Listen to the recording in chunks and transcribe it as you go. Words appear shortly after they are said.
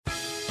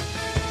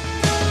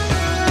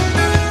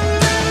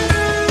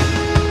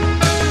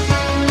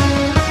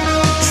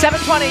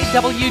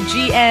720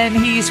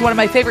 WGN. He's one of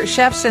my favorite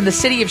chefs in the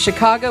city of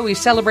Chicago. We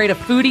celebrate a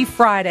Foodie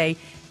Friday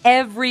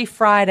every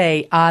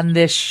Friday on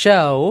this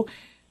show.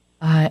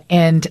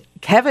 And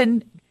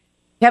Kevin,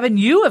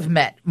 you have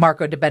met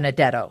Marco Di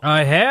Benedetto.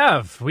 I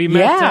have. We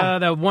met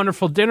that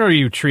wonderful dinner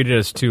you treated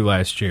us to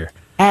last year.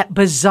 At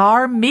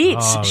Bizarre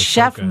Meats. Oh,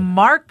 Chef so good.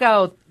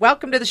 Marco,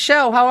 welcome to the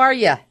show. How are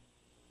you?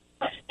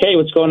 Hey,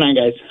 what's going on,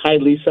 guys? Hi,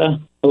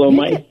 Lisa. Hello,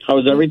 Mike.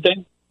 How's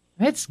everything?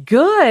 It's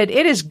good.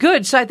 It is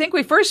good. So I think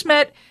we first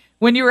met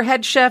when you were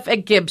head chef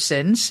at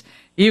Gibson's.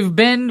 You've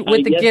been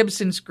with the yes.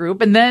 Gibson's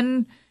group, and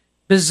then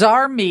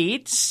Bizarre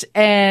Meats,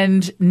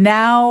 and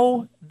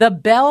now the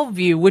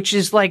Bellevue, which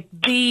is like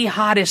the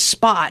hottest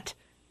spot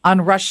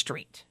on Rush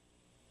Street.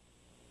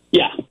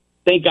 Yeah,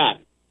 thank God.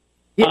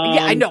 Yeah,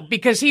 I know,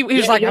 because he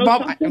was like,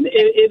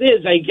 it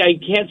is. I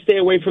can't stay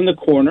away from the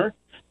corner.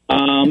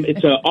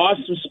 It's an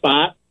awesome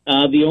spot.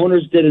 The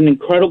owners did an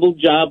incredible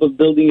job of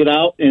building it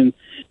out and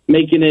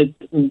making it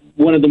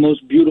one of the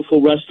most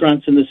beautiful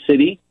restaurants in the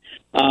city.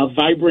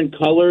 Vibrant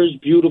colors,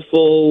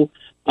 beautiful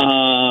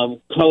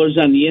colors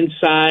on the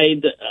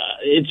inside.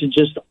 It's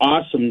just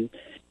awesome.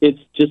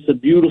 It's just a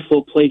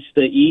beautiful place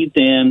to eat,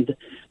 and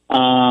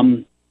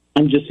I'm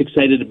just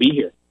excited to be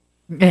here.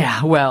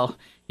 Yeah, well,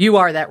 you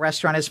are that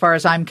restaurant as far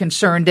as I'm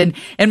concerned. And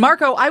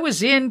Marco, I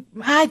was in,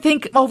 I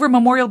think, over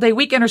Memorial Day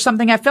weekend or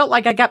something. I felt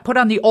like I got put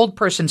on the old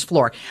person's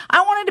floor. I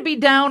wanted to be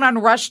down on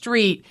Rush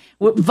Street,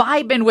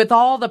 vibing with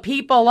all the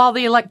people, all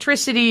the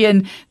electricity.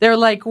 And they're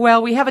like,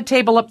 well, we have a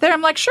table up there.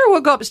 I'm like, sure, we'll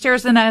go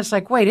upstairs. And then I was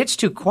like, wait, it's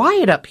too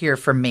quiet up here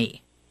for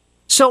me.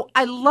 So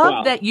I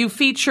love that you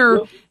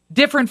feature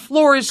different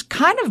floors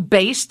kind of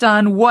based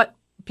on what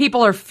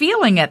people are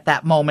feeling at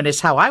that moment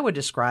is how I would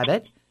describe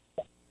it.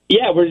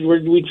 Yeah,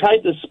 we tried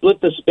to split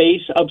the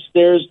space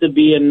upstairs to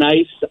be a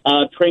nice,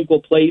 tranquil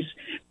place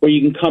where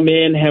you can come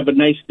in, have a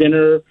nice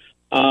dinner,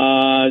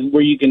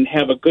 where you can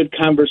have a good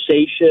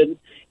conversation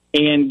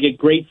and get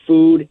great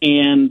food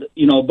and,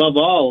 above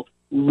all,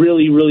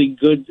 really, really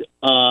good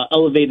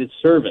elevated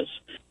service.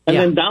 And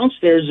then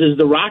downstairs is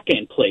the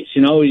rock-in place.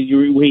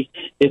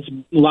 It's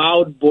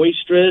loud,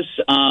 boisterous.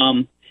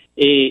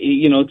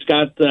 It's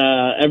got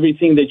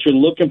everything that you're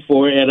looking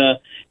for at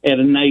a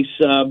nice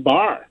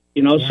bar.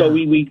 So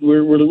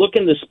we're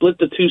looking to split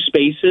the two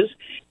spaces,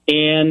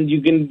 and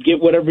you can get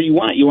whatever you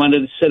want. You wanted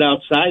to sit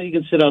outside, you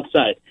can sit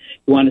outside.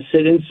 You want to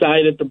sit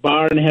inside at the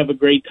bar and have a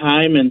great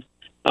time and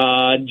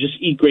just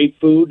eat great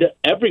food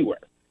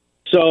everywhere.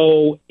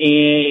 So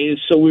we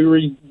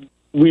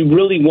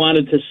really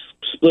wanted to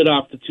split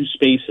off the two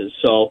spaces.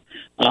 So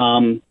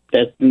and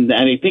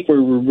I think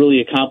we're really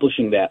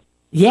accomplishing that.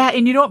 Yeah,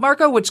 and you know what,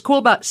 Marco? What's cool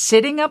about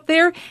sitting up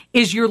there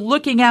is you're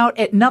looking out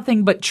at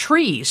nothing but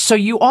trees, so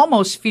you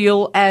almost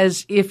feel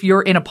as if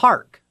you're in a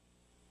park.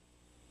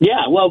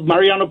 Yeah, well,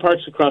 Mariano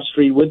Park's across the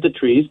street with the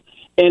trees,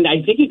 and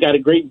I think you got a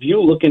great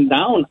view looking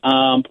down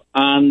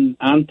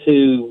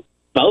onto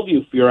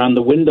Bellevue if you're on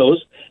the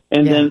windows,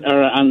 and then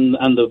or on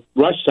the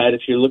Rush side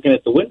if you're looking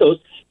at the windows,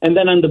 and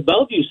then on the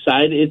Bellevue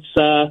side, it's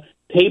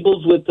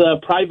tables with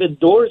private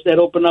doors that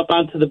open up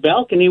onto the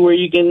balcony where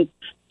you can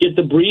get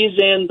the breeze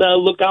and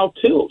look out,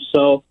 too.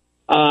 So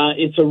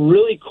it's a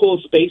really cool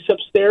space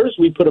upstairs.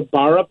 We put a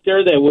bar up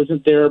there that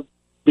wasn't there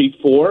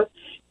before,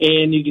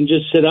 and you can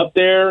just sit up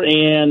there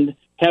and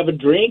have a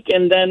drink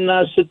and then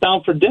sit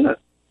down for dinner.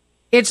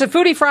 It's a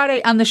Foodie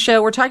Friday on the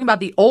show. We're talking about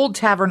the old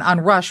tavern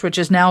on Rush, which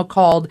is now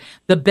called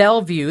the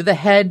Bellevue. The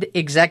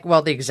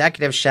the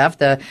executive chef,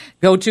 the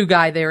go-to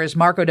guy there is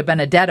Marco Di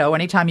Benedetto.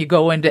 Anytime you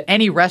go into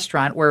any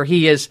restaurant where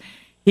he is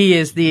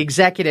the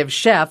executive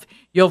chef,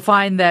 you'll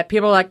find that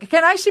people are like,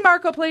 can I see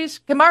Marco, please?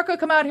 Can Marco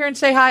come out here and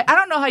say hi? I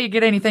don't know how you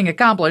get anything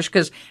accomplished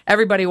because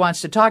everybody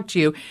wants to talk to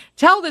you.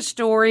 Tell the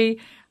story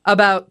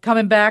about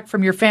coming back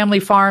from your family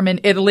farm in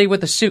Italy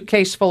with a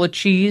suitcase full of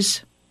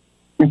cheese.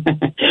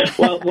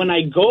 Well, when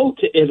I go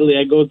to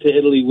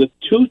Italy with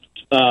two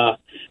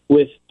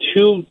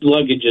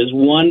luggages,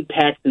 one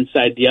packed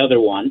inside the other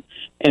one,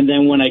 and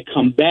then when I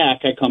come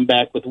back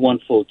with one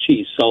full of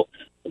cheese. So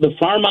the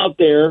farm out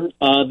there,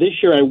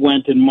 this year I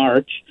went in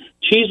March.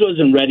 Cheese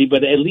wasn't ready,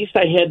 but at least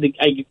I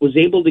was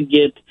able to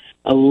get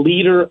a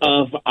liter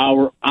of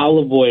our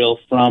olive oil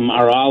from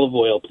our olive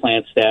oil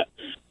plants that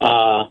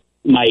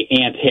my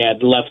aunt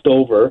had left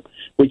over,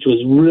 which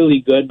was really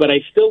good. But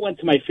I still went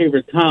to my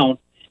favorite town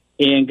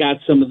and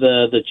got some of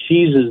the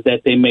cheeses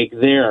that they make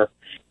there.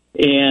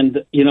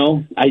 And,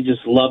 I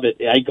just love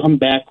it. I come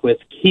back with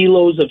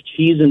kilos of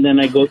cheese, and then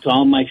I go to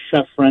all my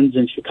chef friends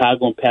in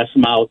Chicago and pass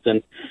them out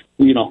and,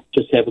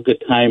 just have a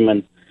good time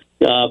and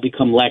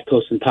become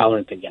lactose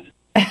intolerant again.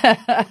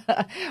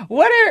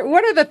 What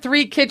are the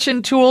 3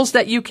 kitchen tools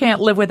that you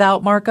can't live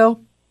without, Marco?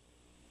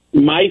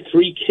 My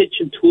 3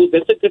 kitchen tools?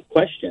 That's a good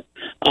question.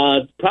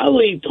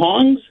 Probably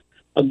tongs,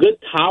 a good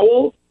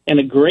towel,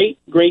 and a great,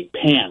 great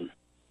pan.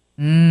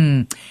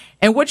 And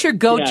what's your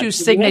go-to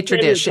signature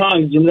dish?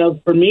 Tongs.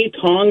 For me,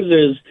 tongs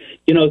is,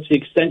 it's the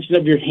extension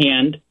of your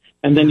hand.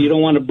 And then you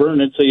don't want to burn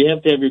it, so you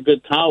have to have your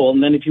good towel.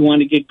 And then if you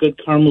want to get good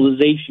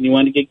caramelization, you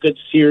want to get good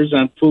sears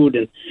on food.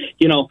 And,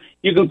 you know,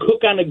 you can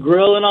cook on a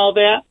grill and all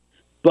that.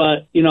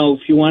 But, you know,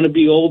 if you want to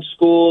be old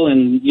school,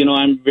 and, you know,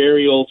 I'm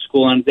very old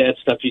school on that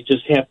stuff, you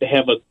just have to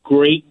have a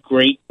great,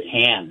 great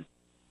pan.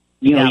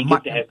 You know, you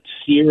get to have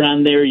sear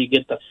on there. You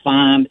get the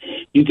fond.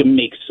 You can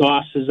make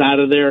sauces out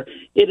of there.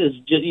 It is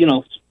just, you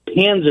know,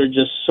 pans are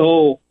just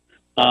so,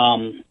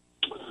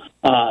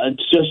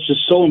 it's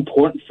just so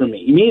important for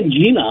me. Me and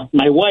Gina,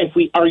 my wife,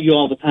 we argue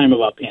all the time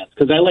about pans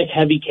because I like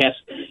heavy cast,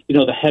 you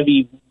know, the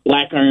heavy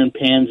black iron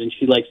pans, and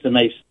she likes the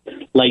nice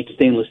light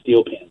stainless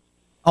steel pans.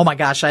 Oh my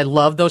gosh, I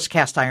love those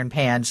cast iron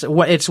pans.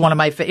 It's one of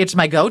my it's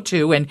my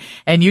go-to,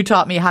 and you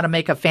taught me how to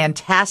make a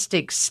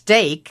fantastic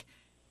steak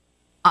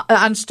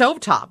on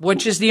stovetop,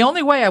 which is the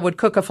only way I would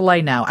cook a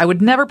filet now. I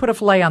would never put a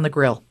filet on the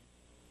grill.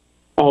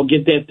 Oh,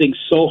 get that thing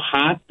so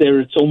hot there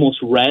it's almost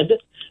red.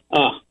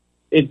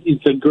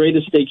 It's the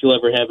greatest steak you'll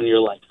ever have in your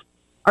life.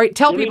 All right,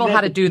 tell people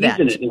how to do that.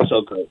 It's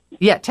so good.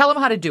 Yeah, tell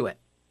them how to do it.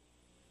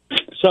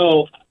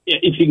 So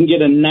if you can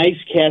get a nice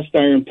cast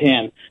iron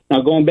pan.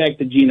 Now, going back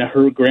to Gina,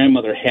 her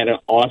grandmother had an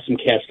awesome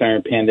cast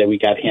iron pan that we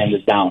got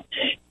handed down.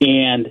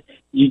 And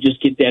you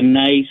just get that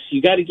nice,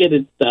 you got to get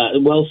it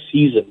well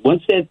seasoned.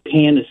 Once that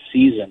pan is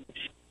seasoned,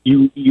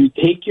 you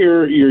take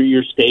your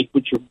steak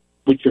with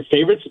your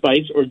favorite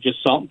spice or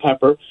just salt and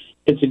pepper.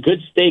 If it's a good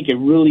steak, it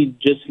really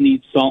just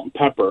needs salt and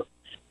pepper.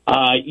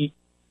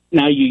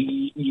 Now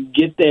you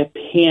get that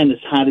pan as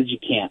hot as you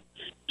can.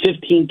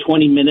 15,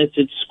 20 minutes,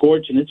 it's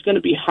scorching. It's going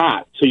to be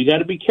hot, so you got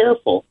to be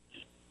careful.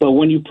 But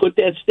when you put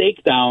that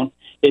steak down,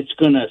 it's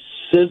going to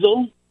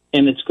sizzle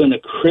and it's going to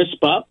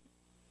crisp up.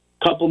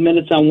 Couple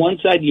minutes on one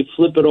side, you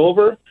flip it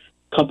over.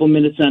 Couple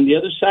minutes on the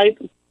other side.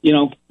 You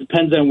know,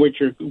 depends on which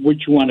you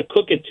want to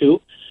cook it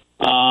to.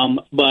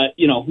 But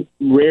you know,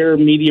 rare,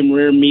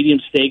 medium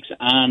steaks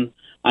on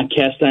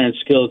cast iron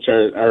skillets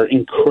are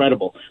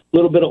incredible. A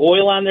little bit of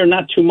oil on there,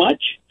 not too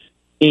much,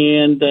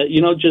 and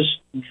you know, just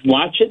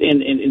watch it,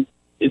 and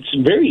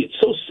it's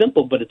so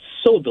simple, but it's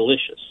so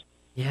delicious.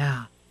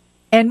 Yeah.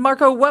 And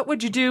Marco, what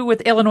would you do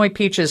with Illinois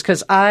peaches?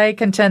 Because I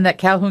contend that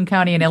Calhoun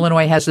County in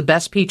Illinois has the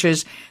best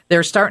peaches.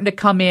 They're starting to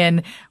come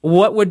in.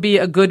 What would be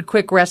a good,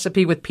 quick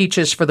recipe with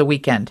peaches for the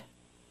weekend?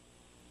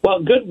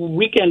 Well, good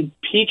weekend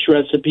peach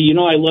recipe. You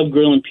know, I love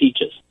grilling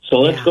peaches. So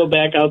let's go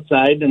back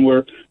outside, and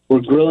we're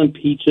grilling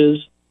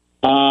peaches.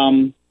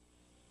 You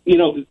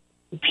know,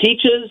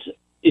 peaches,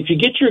 if you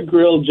get your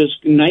grill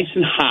just nice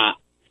and hot,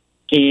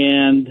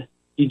 and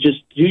you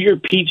just do your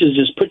peaches,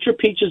 just put your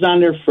peaches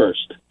on there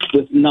first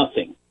with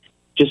nothing.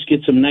 Just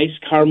get some nice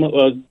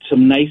caramel,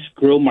 some nice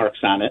grill marks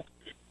on it.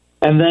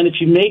 And then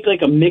if you make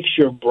like a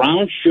mixture of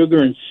brown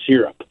sugar and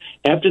syrup,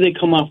 after they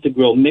come off the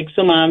grill, mix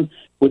them on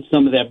with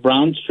some of that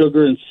brown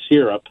sugar and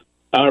syrup,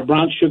 or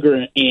brown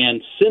sugar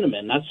and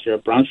cinnamon, not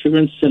syrup, brown sugar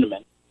and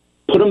cinnamon.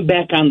 Put them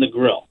back on the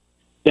grill.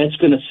 That's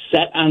going to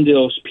set onto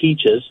those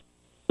peaches.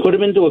 Put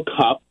them into a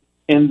cup,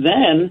 and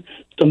then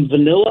some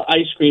vanilla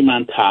ice cream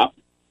on top.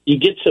 You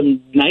get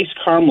some nice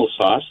caramel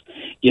sauce.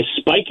 You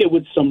spike it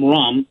with some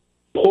rum.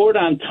 Pour it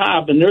on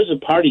top, and there's a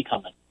party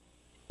coming.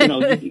 You know,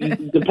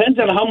 it depends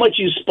on how much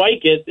you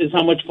spike it is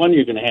how much fun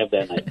you're going to have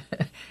that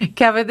night.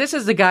 Kevin, this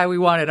is the guy we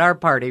want at our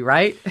party,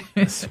 right?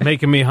 It's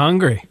making me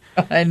hungry.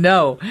 I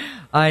know.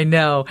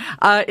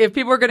 If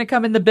people are going to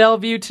come in the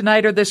Bellevue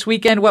tonight or this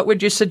weekend, what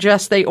would you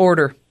suggest they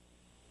order?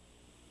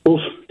 Oof,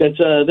 that's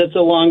a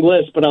long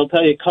list, but I'll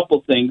tell you a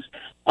couple things.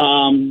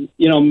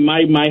 You know,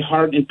 my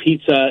heart in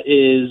pizza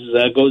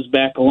goes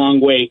back a long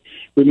way.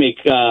 We make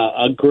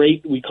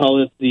we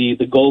call it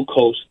the Gold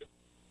Coast,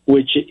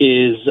 which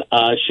is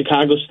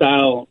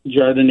Chicago-style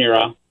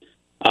giardiniera,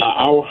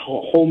 our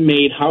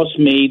homemade,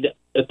 house-made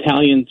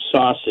Italian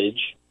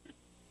sausage,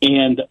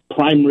 and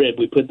prime rib.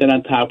 We put that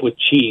on top with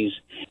cheese.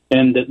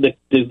 And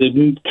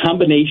the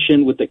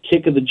combination with the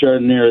kick of the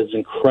giardiniera is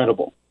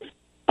incredible.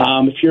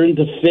 If you're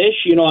into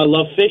fish, you know, I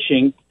love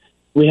fishing.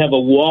 We have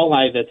a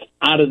walleye that's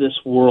out of this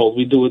world.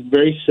 We do it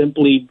very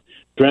simply,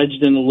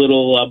 dredged in a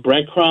little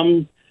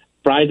breadcrumb,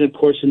 fried, of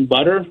course, in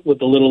butter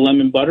with a little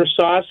lemon butter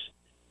sauce.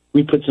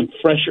 We put some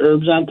fresh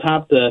herbs on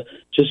top to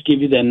just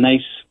give you that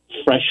nice,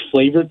 fresh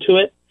flavor to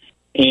it.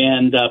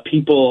 And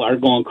people are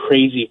going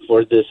crazy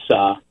for this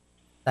for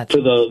our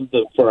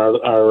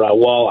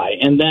walleye.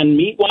 And then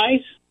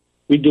meat-wise,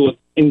 we do an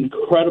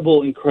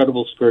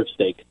incredible skirt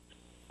steak.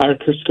 Our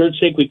skirt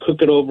steak, we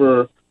cook it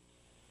over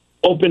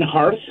open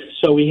hearth,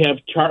 so we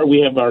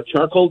have our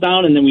charcoal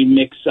down, and then we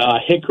mix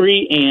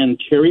hickory and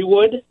cherry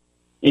wood,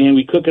 and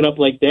we cook it up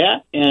like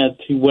that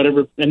to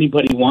whatever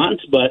anybody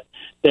wants. But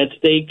that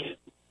steak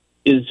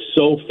is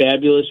so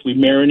fabulous. We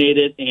marinate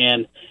it,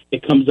 and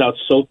it comes out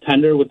so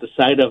tender with the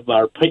side of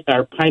our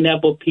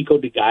pineapple pico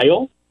de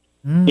gallo,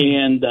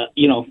 and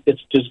you know,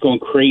 it's just going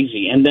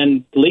crazy. And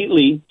then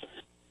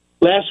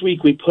last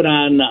week we put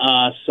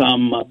on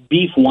some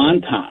beef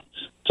wontons,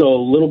 so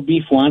a little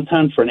beef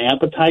wonton for an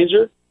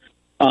appetizer.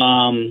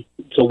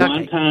 So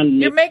wonton.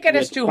 You're making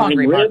us too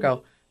hungry, rib.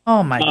 Marco.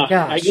 Oh, my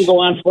gosh. I can go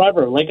on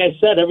forever. Like I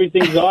said,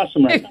 everything's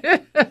awesome right now.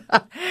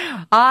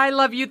 I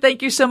love you.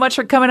 Thank you so much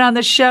for coming on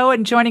the show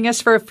and joining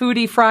us for a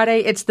Foodie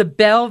Friday. It's the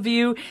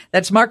Bellevue.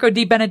 That's Marco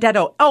Di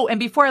Benedetto. Oh, and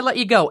before I let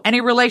you go,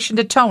 any relation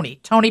to Tony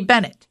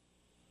Bennett?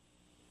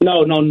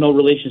 No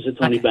relations to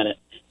Tony Bennett.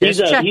 He's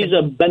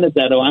a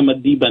Benedetto. I'm a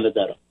Di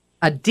Benedetto.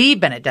 A Di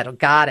Benedetto.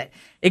 Got it.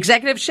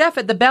 Executive Chef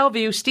at the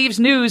Bellevue, Steve's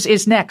News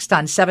is next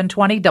on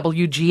 720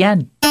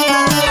 WGN.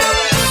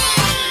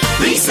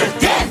 Lisa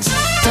Dent,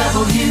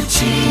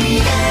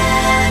 WGN.